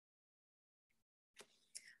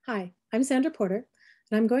Hi, I'm Sandra Porter,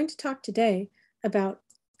 and I'm going to talk today about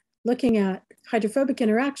looking at hydrophobic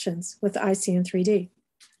interactions with iCn3D.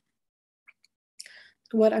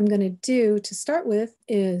 What I'm going to do to start with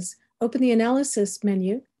is open the analysis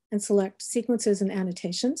menu and select sequences and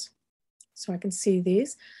annotations, so I can see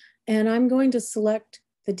these. And I'm going to select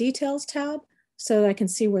the details tab so that I can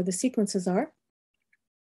see where the sequences are.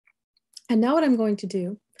 And now what I'm going to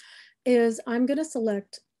do is I'm going to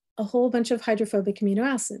select a whole bunch of hydrophobic amino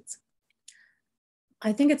acids.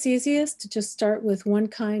 I think it's easiest to just start with one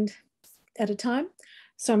kind at a time.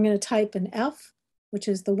 So I'm going to type an F, which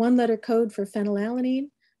is the one-letter code for phenylalanine,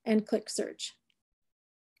 and click search.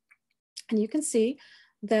 And you can see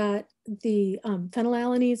that the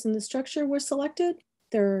phenylalanines in the structure were selected.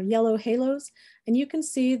 There are yellow halos, and you can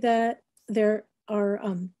see that there are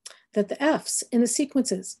that the Fs in the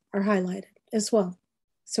sequences are highlighted as well.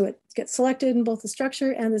 So it gets selected in both the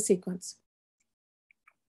structure and the sequence.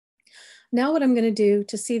 Now what I'm going to do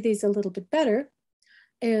to see these a little bit better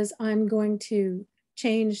is I'm going to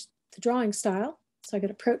change the drawing style. So I go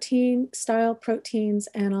to protein, style, proteins,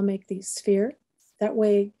 and I'll make these sphere. That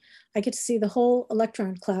way I get to see the whole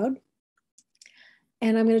electron cloud.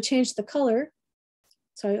 And I'm going to change the color.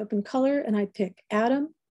 So I open color and I pick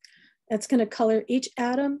atom. That's going to color each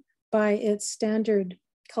atom by its standard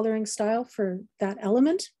coloring style for that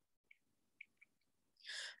element.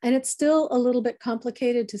 And it's still a little bit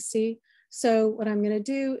complicated to see. So what I'm going to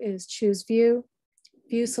do is choose view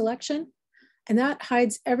selection, and that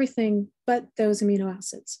hides everything but those amino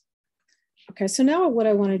acids. Okay, so now what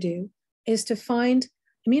I want to do is to find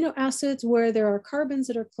amino acids where there are carbons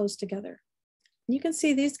that are close together. And you can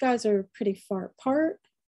see these guys are pretty far apart.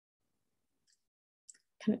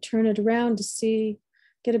 Kind of turn it around to see,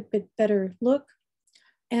 get a bit better look.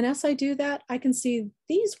 And as I do that, I can see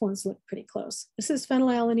these ones look pretty close. This is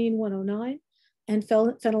phenylalanine 109 and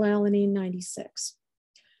phenylalanine 96.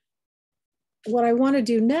 What I want to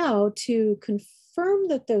do now to confirm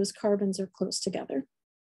that those carbons are close together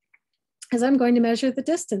is I'm going to measure the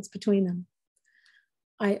distance between them.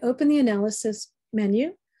 I open the analysis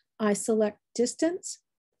menu, I select distance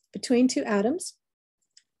between two atoms,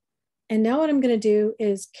 and now what I'm going to do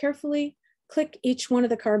is carefully click each one of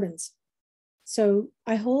the carbons. So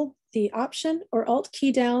I hold the Option or Alt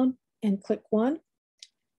key down and click one,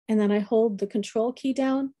 and then I hold the Control key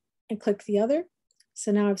down and click the other.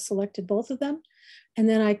 So now I've selected both of them, and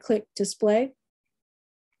then I click Display.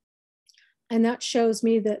 And that shows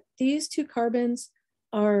me that these two carbons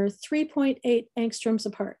are 3.8 angstroms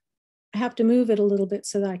apart. I have to move it a little bit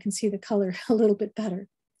so that I can see the color a little bit better.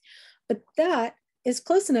 But that is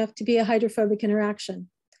close enough to be a hydrophobic interaction,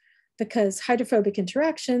 because hydrophobic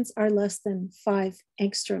interactions are less than 5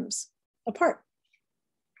 angstroms apart.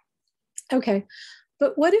 Okay,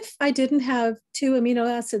 but what if I didn't have two amino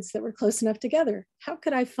acids that were close enough together? How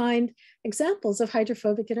could I find examples of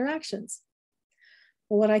hydrophobic interactions?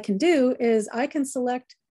 Well, what I can do is I can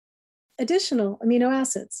select additional amino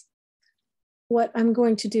acids. What I'm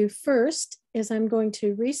going to do first is I'm going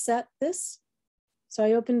to reset this. So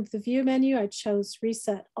I opened the view menu, I chose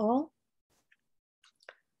reset all.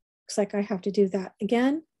 Looks like I have to do that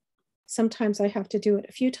again. Sometimes I have to do it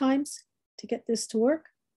a few times to get this to work,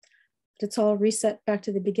 but it's all reset back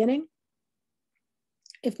to the beginning.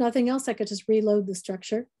 If nothing else, I could just reload the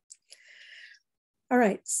structure. All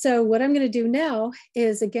right, so what I'm going to do now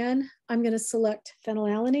is, again, I'm going to select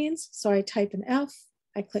phenylalanines. So I type an F,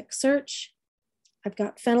 I click search. I've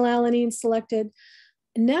got phenylalanine selected.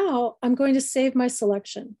 And now I'm going to save my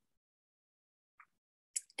selection.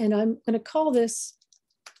 And I'm going to call this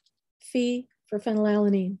Phe for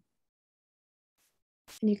phenylalanine.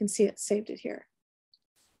 And you can see it saved it here.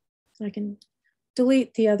 I can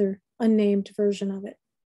delete the other unnamed version of it.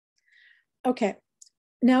 Okay,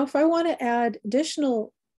 now if I want to add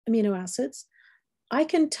additional amino acids, I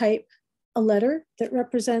can type a letter that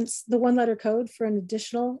represents the one-letter code for an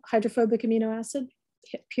additional hydrophobic amino acid,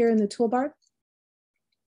 hit here in the toolbar.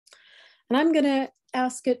 And I'm going to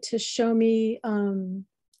ask it to show me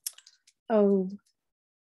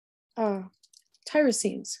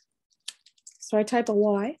tyrosines. So I type a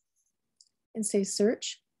Y and say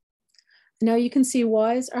search. Now you can see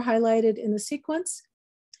Ys are highlighted in the sequence,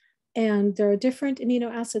 and there are different amino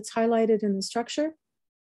acids highlighted in the structure.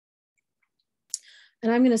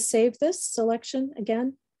 And I'm going to save this selection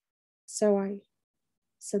again. So I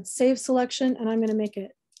said save selection, and I'm going to make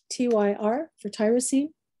it TYR for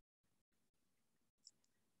tyrosine.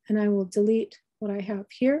 And I will delete what I have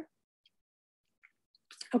here.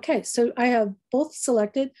 Okay, so I have both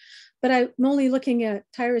selected, but I'm only looking at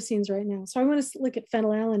tyrosines right now. So I want to look at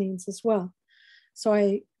phenylalanines as well. So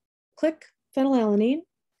I click phenylalanine,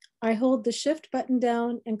 I hold the Shift button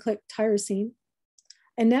down and click tyrosine.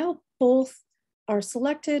 And now both are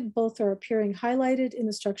selected, both are appearing highlighted in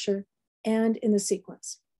the structure and in the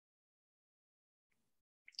sequence.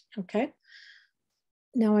 Okay,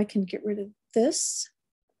 now I can get rid of this.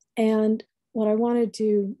 And what I want to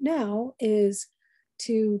do now is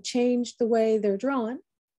to change the way they're drawn.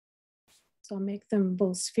 So I'll make them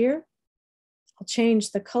both sphere. I'll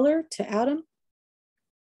change the color to atom.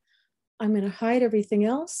 I'm going to hide everything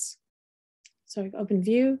else. So I open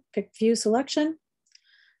view, pick view selection.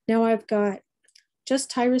 Now I've got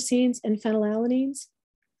just tyrosines and phenylalanines.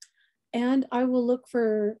 And I will look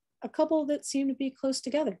for a couple that seem to be close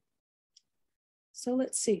together. So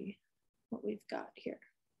let's see what we've got here.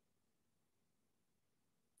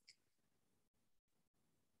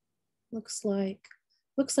 Looks like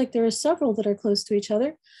there are several that are close to each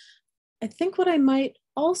other. I think what I might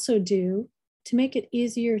also do to make it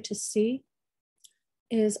easier to see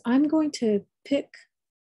is I'm going to pick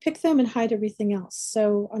them and hide everything else.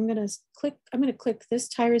 So I'm going to click this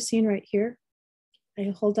tyrosine right here.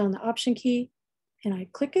 I hold down the Option key and I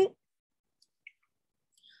click it.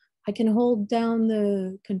 I can hold down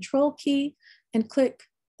the Control key and click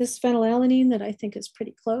this phenylalanine that I think is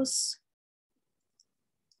pretty close.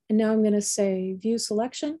 And now I'm going to say View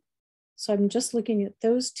Selection. So I'm just looking at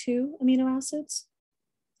those two amino acids.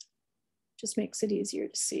 Just makes it easier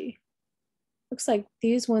to see. Looks like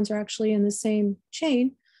these ones are actually in the same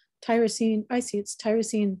chain. Tyrosine, I see it's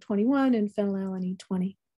tyrosine 21 and phenylalanine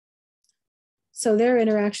 20. So their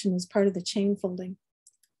interaction is part of the chain folding.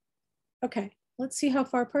 Okay, let's see how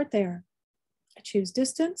far apart they are. I choose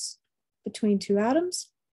distance between two atoms.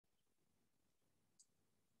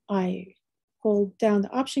 I hold down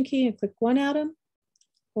the Option key and click one atom,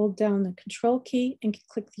 hold down the Control key and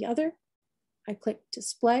click the other. I click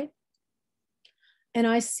Display. And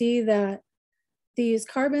I see that these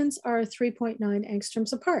carbons are 3.9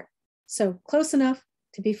 angstroms apart. So close enough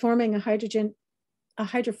to be forming a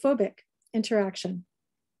hydrophobic interaction.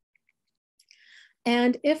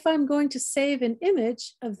 And if I'm going to save an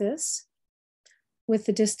image of this with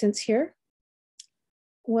the distance here,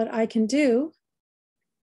 what I can do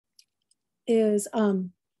is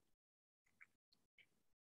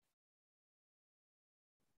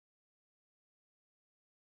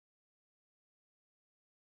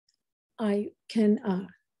I can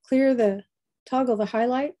toggle the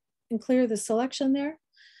highlight and clear the selection there.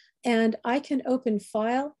 And I can open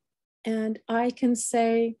File and I can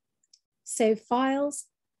say Save Files,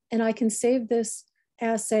 and I can save this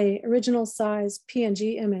as a original size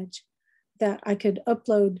PNG image that I could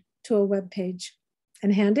upload to a web page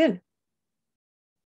and hand in.